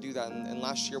year. We don't do that. And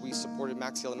last year we supported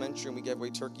Maxey Elementary, and we gave away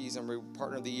turkeys, and we were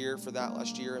Partner of the Year for that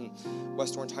last year. And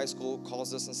West Orange High School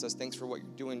calls us and says, thanks for what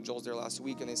you're doing. Joel's there last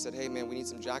week, and they said, hey, man, we need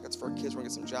some jackets for our kids. We're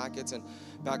going to get some jackets. And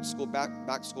back to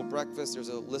school breakfast. There's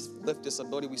a Lift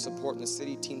Disability we support in the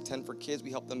city, Team 10 for Kids.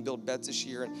 We help them build beds this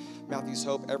year. And Matthew's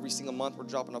Hope, every single month we're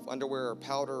dropping off underwear or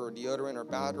powder or deodorant or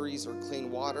batteries or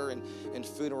clean water and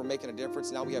food, and we're making a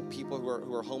difference. Now we have people who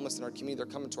are homeless in our community.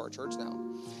 They're coming to our church now.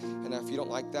 And if you don't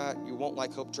like that, you won't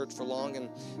like Hope Church for long. And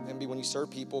when you serve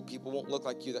people won't look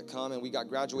like you that come. And we got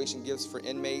graduation gifts for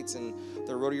inmates, and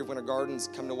the Rotary of Winter Gardens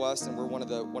come to us, and we're one of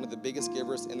the biggest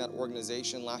givers in that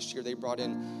organization. Last year they brought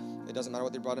in, it doesn't matter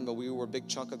what they brought in, but we were a big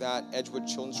chunk of that. Edgewood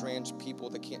Children's Ranch, people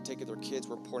that can't take care of their kids,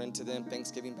 we're pouring into them.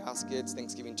 Thanksgiving baskets,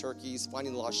 Thanksgiving turkeys.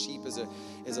 Finding the Lost Sheep is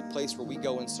a place where we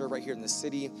go and serve right here in the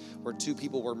city, where 2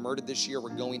 people were murdered this year. We're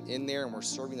going in there and we're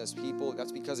serving those people.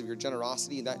 That's because of your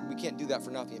generosity. That we can't do that for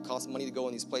nothing. It costs money to go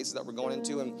in these places that we're going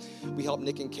into. And we helped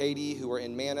Nick and Katie, who are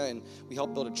in Mana, and we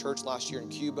helped build a church last year in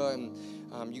Cuba. And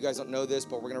you guys don't know this,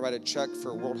 but we're going to write a check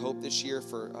for World Hope this year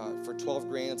for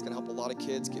 $12,000. It's going to help a lot of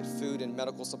kids get food and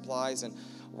medical supplies, and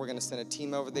we're going to send a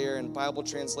team over there. And Bible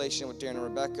translation with Darren and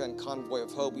Rebecca and Convoy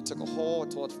of Hope. We took a whole,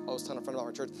 I was telling a friend about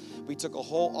our church, we took a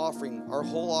whole offering, our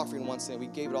whole offering once, and we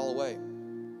gave it all away.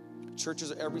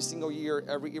 Churches every single year,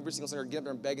 every single Sunday are getting up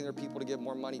there and begging their people to give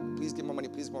more money. Please give more money,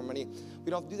 please give more money.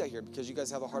 We don't have to do that here because you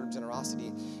guys have a heart of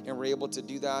generosity, and we're able to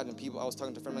do that. And people, I was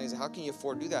talking to a friend of mine, he said, how can you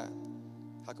afford to do that?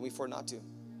 How can we afford not to?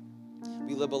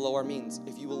 We live below our means.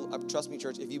 If you will, trust me,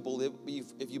 church, if you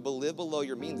live below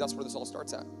your means, that's where this all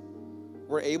starts at.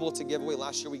 We're able to give away.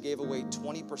 Last year we gave away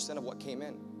 20% of what came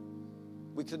in.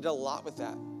 We could have done a lot with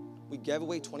that. We gave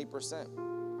away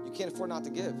 20%. You can't afford not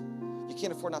to give. You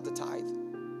can't afford not to tithe.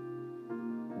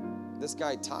 This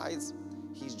guy tithes.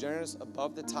 He's generous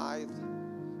above the tithe.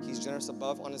 He's generous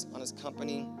above on his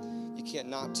company. You can't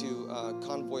not to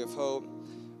Convoy of Hope,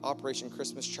 Operation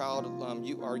Christmas Child.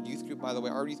 Our youth group, by the way,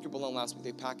 our youth group alone last week,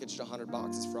 they packaged 100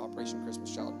 boxes for Operation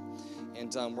Christmas Child.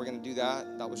 And we're going to do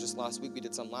that. That was just last week. We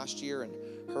did some last year. And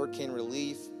hurricane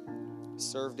relief,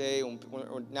 serve day.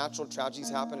 When natural tragedies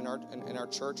happen in our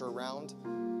church or around,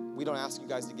 we don't ask you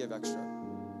guys to give extra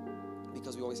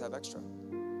because we always have extra.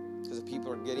 Because if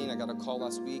people are I got a call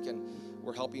last week, and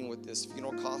we're helping with this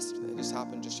funeral cost. It just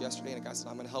happened just yesterday, and a guy said,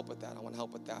 I'm going to help with that. I want to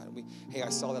help with that. And I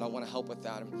saw that. I want to help with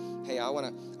that. And, hey, I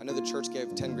know the church gave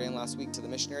 $10,000 last week to the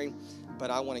missionary, but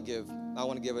I want to give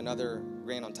another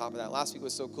 $1,000 on top of that. Last week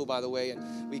was so cool, by the way,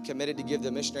 and we committed to give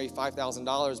the missionary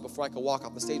 $5,000. Before I could walk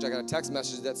off the stage, I got a text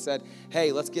message that said,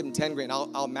 hey, let's give him $10,000.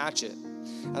 I'll match it.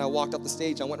 And I walked up the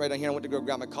stage. I went right down here. I went to go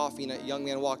grab my coffee, and a young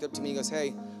man walked up to me. He goes,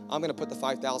 hey, I'm going to put the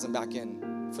 $5,000 back in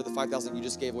for the $5,000 you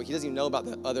just gave away. He doesn't even know about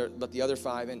the other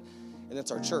 $5,000, and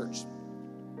that's our church.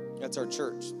 That's our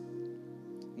church.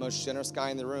 Most generous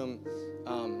guy in the room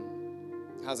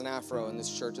has an afro in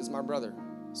this church. It's my brother.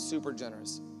 Super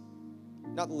generous.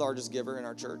 Not the largest giver in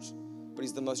our church, but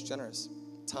he's the most generous.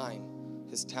 Time,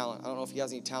 his talent. I don't know if he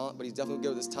has any talent, but he's definitely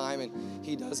good with his time, and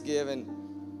he does give. And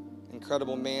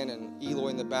incredible man, and Eloy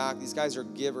in the back. These guys are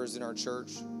givers in our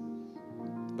church,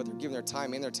 but they're giving their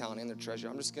time and their talent and their treasure.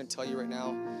 I'm just going to tell you right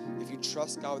now, if you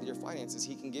trust God with your finances,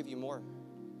 he can give you more.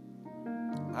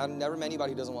 I've never met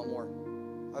anybody who doesn't want more.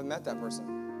 I've met that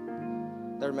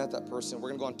person. Never met that person. We're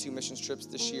going to go on 2 missions trips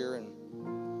this year,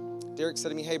 and Derek said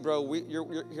to me, hey, bro,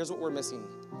 here's what we're missing.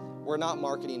 We're not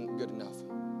marketing good enough.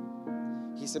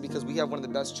 He said, because we have one of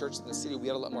the best churches in the city, we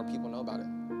got to let more people know about it.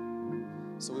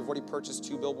 So we've already purchased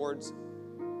 2 billboards.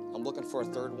 I'm looking for a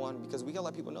 3rd one because we got to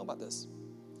let people know about this.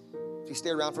 If you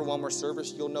stay around for one more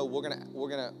service, you'll know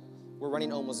we're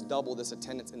running almost double this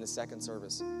attendance in the 2nd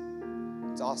service.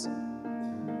 It's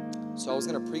awesome. So I was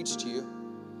going to preach to you,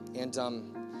 and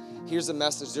here's the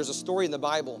message. There's a story in the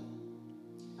Bible,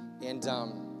 and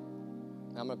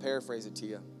I'm going to paraphrase it to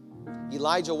you.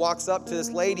 Elijah walks up to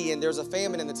this lady, and there's a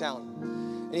famine in the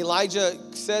town. And Elijah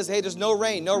says, hey, there's no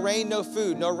rain, no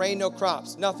food, no rain, no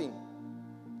crops, nothing,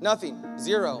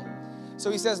 0. So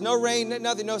he says, no rain,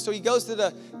 nothing, no. So he goes to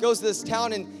this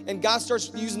town, and God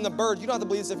starts using the birds. You don't have to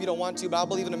believe this if you don't want to, but I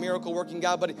believe in a miracle working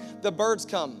God. But the birds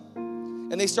come,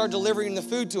 and they start delivering the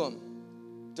food to him.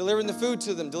 Delivering the food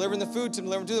to them.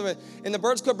 And the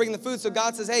birds quit bringing the food. So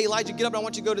God says, hey, Elijah, get up. I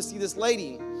want you to go to see this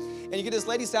lady. And you get to this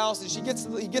lady's house, and he gets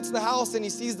to the house, and he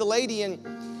sees the lady.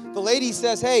 And the lady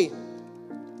says, hey,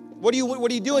 what are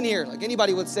you doing here? Like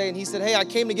anybody would say. And he said, hey, I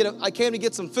came to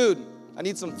get some food. I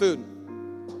need some food.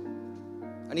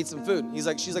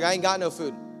 She's like, I ain't got no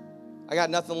food. I got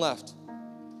nothing left.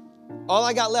 All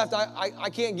I got left, I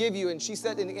can't give you. And she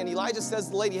said, and Elijah says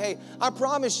to the lady, hey, I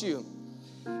promise you,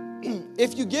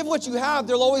 if you give what you have,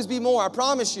 there'll always be more. I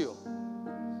promise you.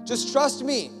 Just trust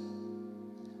me.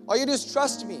 All you do is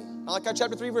trust me. Malachi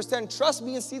chapter 3, verse 10, trust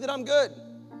me and see that I'm good.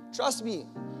 Trust me.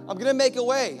 I'm going to make a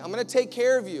way. I'm going to take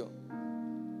care of you.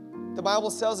 The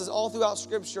Bible tells us all throughout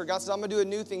Scripture, God says, I'm going to do a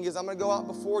new thing. He goes, I'm going to go out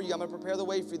before you. I'm going to prepare the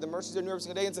way for you. The mercies are new every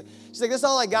single day. And so she's like, this is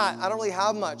all I got. I don't really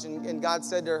have much. And God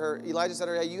said to her, Elijah said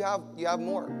to her, hey, you have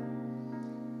more.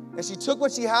 And she took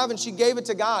what she had and she gave it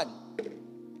to God.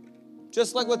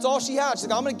 Just like what's all she had. She's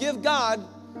like, I'm going to give God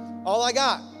all I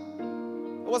got.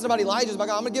 It wasn't about Elijah. It was about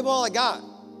God. I'm going to give him all I got.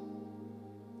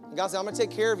 And God said, I'm going to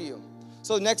take care of you.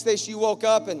 So the next day she woke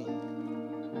up and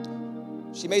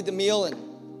she made the meal and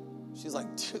she's like,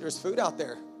 dude, there's food out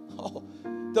there. Oh,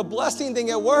 the blessing thing,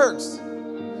 it works.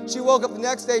 She woke up the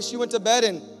next day, she went to bed,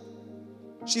 and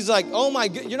she's like, oh my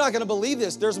God, you're not going to believe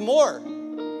this. There's more.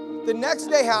 The next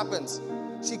day happens.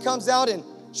 She comes out, and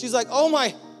she's like, oh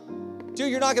my, dude,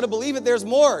 you're not going to believe it. There's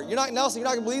more. Nelson, you're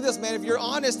not going to believe this, man. If you're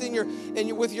honest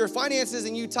and with your finances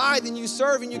and you tithe and you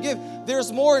serve and you give,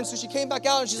 there's more. And so she came back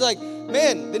out, and she's like,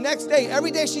 man, the next day,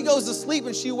 every day she goes to sleep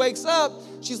and she wakes up,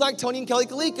 she's like Tony and Kelly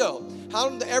Calico.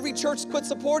 How every church quit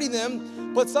supporting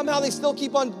them, but somehow they still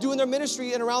keep on doing their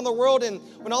ministry and around the world. And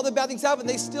when all the bad things happen,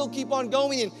 they still keep on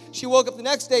going. And she woke up the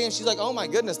next day and she's like, oh my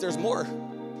goodness, there's more.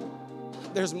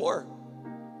 There's more.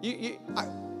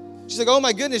 She's like, oh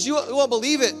my goodness, you won't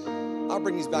believe it. I'll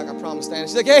bring these back, I promise, Diana.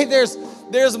 She's like, hey,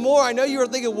 there's more. I know you were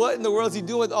thinking, what in the world is he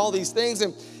doing with all these things?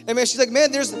 And man, she's like,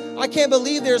 man, I can't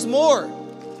believe there's more.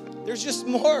 There's just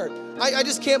more. I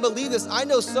just can't believe this. I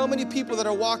know so many people that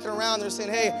are walking around, they're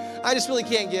saying, hey, I just really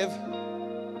can't give.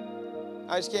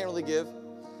 I just can't really give.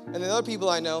 And then other people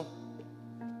I know,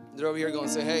 they're over here going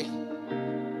and say, hey,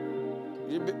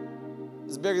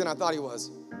 it's bigger than I thought he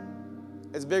was.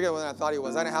 It's bigger than I thought he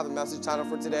was. I didn't have a message title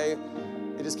for today.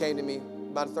 It just came to me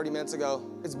about 30 minutes ago.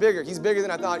 It's bigger. He's bigger than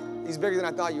I thought. He's bigger than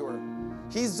I thought you were.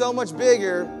 He's so much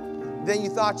bigger than you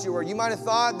thought you were. You might have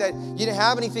thought that you didn't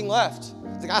have anything left.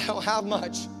 It's like, I don't have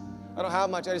much. I don't have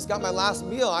much. I just got my last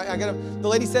meal. The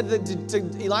lady said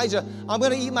to Elijah, I'm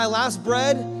going to eat my last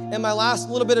bread and my last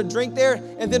little bit of drink there,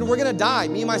 and then we're going to die.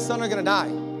 Me and my son are going to die.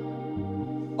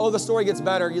 Oh, the story gets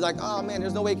better. You're like, oh, man,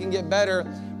 there's no way it can get better.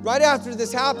 Right after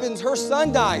this happens, her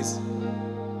son dies.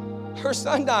 Her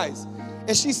son dies.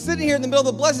 And she's sitting here in the middle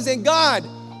of the blessing saying, God,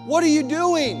 what are you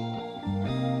doing?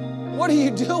 What are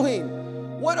you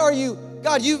doing? What are you?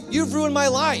 God, you've ruined my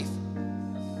life.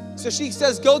 So she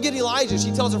says, go get Elijah.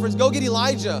 She tells her friends, go get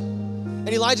Elijah. And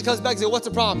Elijah comes back and says, what's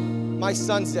the problem? My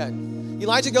son's dead.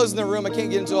 Elijah goes in the room. I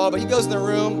can't get into it all, but he goes in the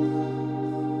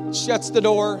room, shuts the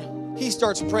door. He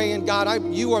starts praying,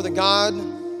 God, you are the God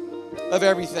of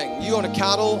everything. You own a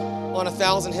cattle on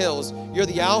 1,000 hills. You're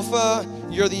the Alpha,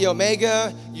 you're the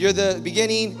Omega, you're the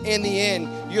beginning and the end.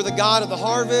 You're the God of the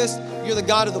harvest, you're the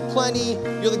God of the plenty,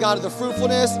 you're the God of the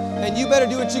fruitfulness, and you better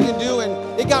do what you can do.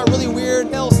 And it got really weird,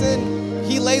 Nelson.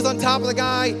 He lays on top of the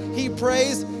guy, he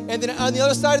prays, and then on the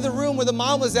other side of the room where the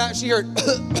mom was at, she heard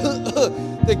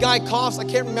the guy coughs. I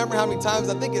can't remember how many times.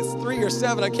 I think it's 3 or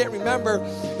 7. I can't remember.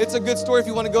 It's a good story if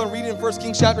you want to go and read it in 1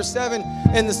 Kings chapter 7.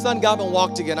 And the son got up and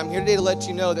walked again. I'm here today to let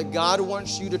you know that God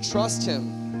wants you to trust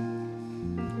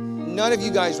him. None of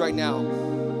you guys right now,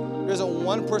 there isn't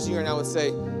one person here now would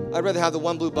say, I'd rather have the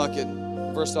one blue bucket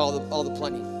versus all the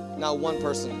plenty. Not one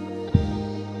person.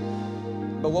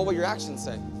 But what will your actions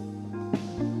say?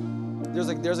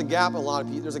 There's a gap in a lot of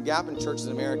people. There's a gap in churches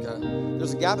in America.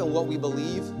 There's a gap in what we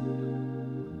believe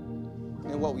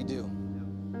and what we do.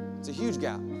 It's a huge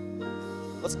gap.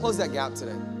 Let's close that gap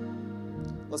today.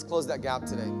 Let's close that gap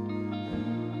today.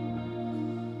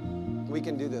 We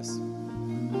can do this.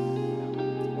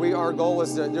 Our goal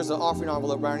was there's an offering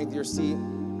envelope right underneath your seat.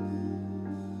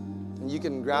 And you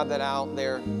can grab that out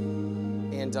there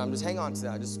and just hang on to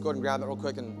that. Just go ahead and grab that real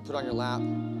quick and put it on your lap.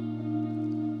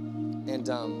 And I'm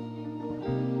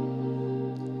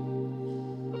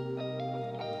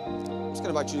just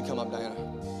going to invite you to come up, Diana.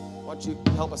 Why don't you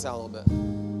help us out a little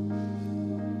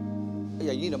bit?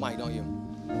 Yeah, you need a mic, don't you?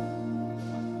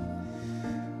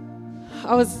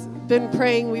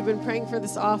 We've been praying for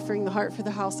this offering, the Heart for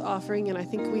the House offering, and I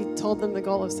think we told them the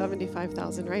goal of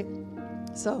 $75,000, right?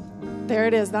 So there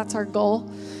it is. That's our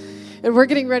goal. And we're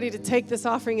getting ready to take this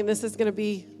offering, and this is going to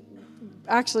be,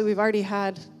 actually, we've already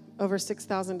had over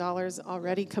 $6,000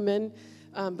 already come in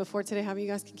before today. How you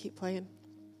guys can keep playing?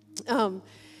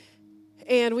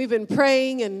 And we've been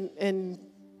praying, and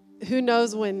who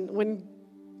knows when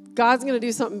God's going to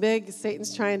do something big.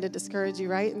 Satan's trying to discourage you,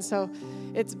 right? And so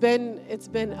it's been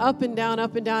up and down,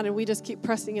 and we just keep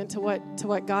pressing into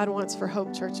what God wants for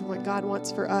Hope Church and what God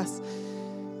wants for us.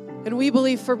 And we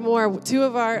believe for more. Two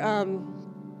of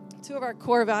our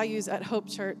core values at Hope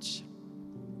Church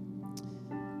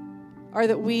are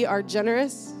that we are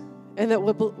generous and that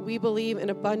we believe in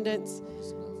abundance,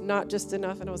 not just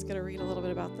enough. And I was going to read a little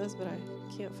bit about this, but I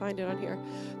can't find it on here.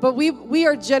 But we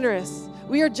are generous.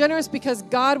 We are generous because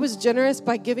God was generous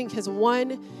by giving his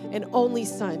one and only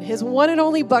son. His one and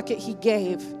only bucket he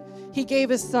gave. He gave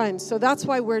his son. So that's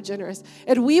why we're generous.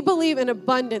 And we believe in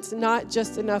abundance, not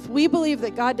just enough. We believe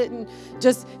that God he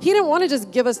didn't want to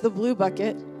just give us the blue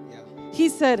bucket. Yeah. He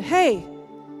said, hey,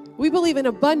 we believe in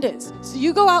abundance. So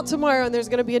you go out tomorrow and there's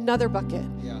going to be another bucket.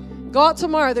 Yeah. Go out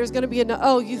tomorrow, there's going to be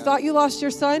thought you lost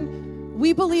your son?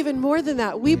 We believe in more than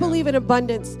that. We believe in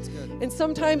abundance. And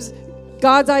sometimes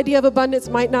God's idea of abundance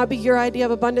might not be your idea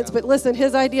of abundance, but listen,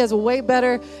 his idea is way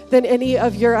better than any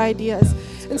of your ideas.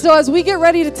 And so as we get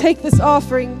ready to take this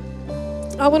offering,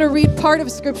 I want to read part of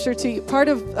Scripture to you, part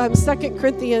of 2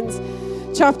 Corinthians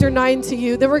chapter 9 to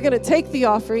you. Then we're going to take the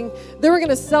offering. Then we're going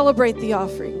to celebrate the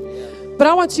offering. But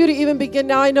I want you to even begin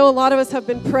now. I know a lot of us have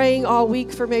been praying all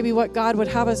week for maybe what God would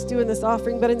have us do in this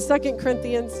offering. But in 2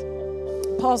 Corinthians,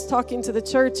 Paul's talking to the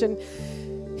church, and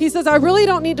he says, I really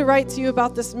don't need to write to you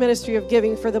about this ministry of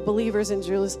giving for the believers in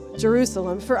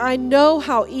Jerusalem, for I know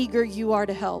how eager you are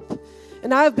to help.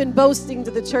 And I have been boasting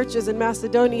to the churches in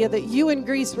Macedonia that you in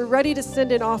Greece were ready to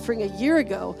send an offering a year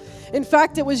ago. In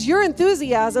fact, it was your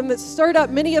enthusiasm that stirred up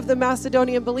many of the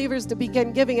Macedonian believers to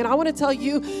begin giving. And I want to tell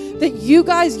you that you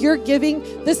guys, your giving,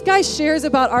 this guy shares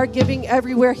about our giving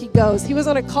everywhere he goes. He was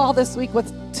on a call this week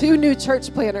with 2 new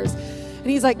church planners. And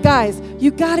he's like, guys, you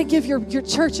got to give your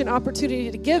church an opportunity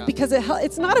to give because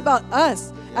it's not about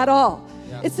us at all.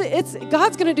 It's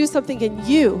God's going to do something in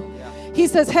you. He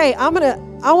says, hey,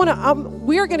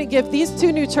 we're going to give these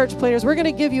 2 new church planners, we're going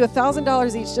to give you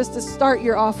 $1,000 each just to start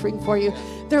your offering for you.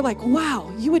 They're like, wow,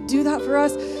 you would do that for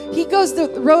us? He goes to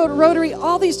Rotary,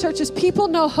 all these churches. People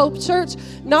know Hope Church,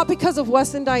 not because of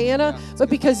Wes and Diana, but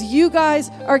because you guys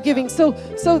are giving. So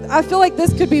I feel like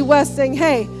this could be Wes saying,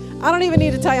 hey, I don't even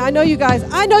need to tell you. I know you guys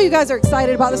are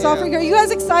excited about this offering. Are you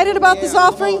guys excited about this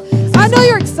offering? I know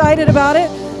you're excited about it.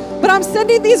 But I'm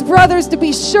sending these brothers to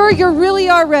be sure you really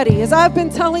are ready, as I've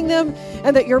been telling them,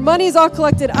 and that your money's all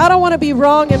collected. I don't want to be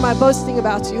wrong in my boasting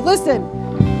about you. Listen,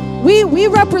 we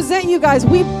represent you guys.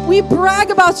 We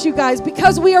brag about you guys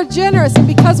because we are generous and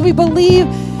because we believe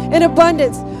in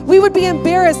abundance. We would be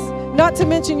embarrassed, not to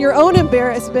mention your own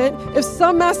embarrassment, if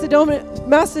some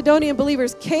Macedonian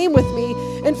believers came with me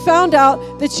and found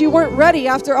out that you weren't ready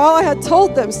after all I had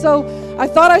told them. So I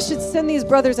thought I should send these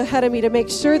brothers ahead of me to make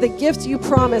sure the gift you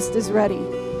promised is ready.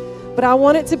 But I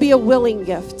want it to be a willing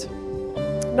gift,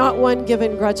 not one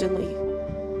given grudgingly.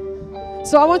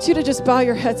 So I want you to just bow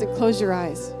your heads and close your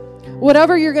eyes.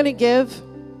 Whatever you're going to give,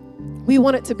 we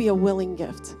want it to be a willing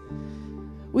gift.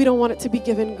 We don't want it to be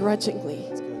given grudgingly.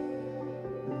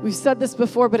 We've said this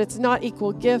before, but it's not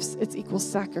equal gifts, it's equal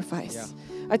sacrifice. Yeah.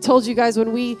 I told you guys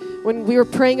when we were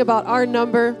praying about our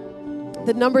number,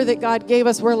 the number that God gave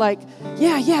us, we're like,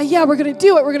 yeah, we're going to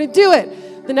do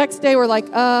it. The next day we're like,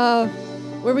 where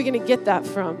are we going to get that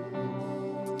from?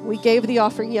 We gave the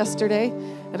offering yesterday,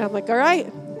 and I'm like, all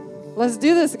right, let's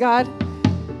do this, God.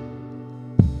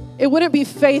 It wouldn't be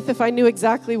faith if I knew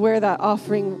exactly where that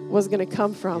offering was going to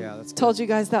come from. Yeah, that's good. Told you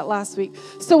guys that last week.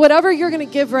 So whatever you're going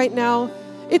to give right now,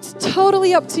 it's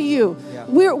totally up to you. Yeah.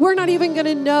 We're not even going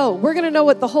to know. We're going to know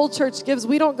what the whole church gives.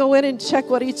 We don't go in and check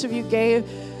what each of you gave.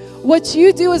 What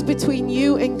you do is between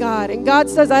you and God. And God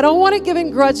says, I don't want it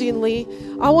given grudgingly.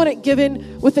 I want it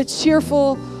given with a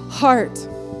cheerful heart.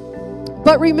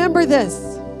 But remember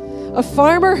this, a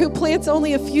farmer who plants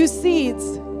only a few seeds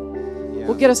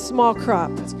will get a small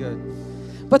crop. That's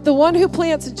good. But the one who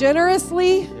plants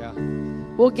generously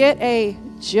will get a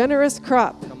generous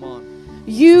crop. Come on.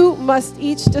 You must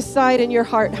each decide in your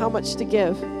heart how much to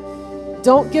give.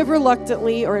 Don't give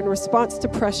reluctantly or in response to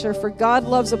pressure, for God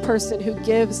loves a person who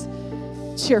gives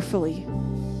cheerfully.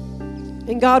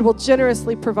 And God will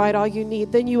generously provide all you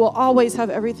need. Then you will always have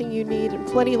everything you need and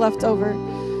plenty left over.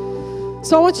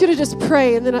 So I want you to just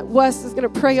pray, and then Wes is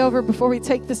going to pray over before we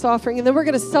take this offering, and then we're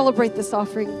going to celebrate this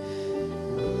offering.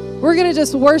 We're going to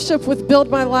just worship with Build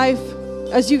My Life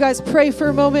as you guys pray for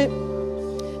a moment.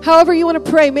 However you want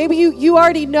to pray. Maybe you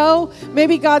already know.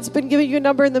 Maybe God's been giving you a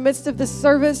number in the midst of this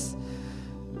service.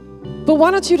 But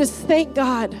why don't you just thank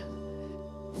God?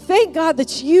 Thank God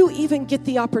that you even get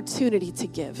the opportunity to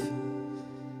give.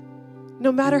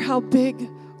 No matter how big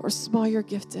or small your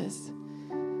gift is.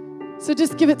 So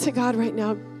just give it to God right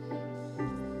now.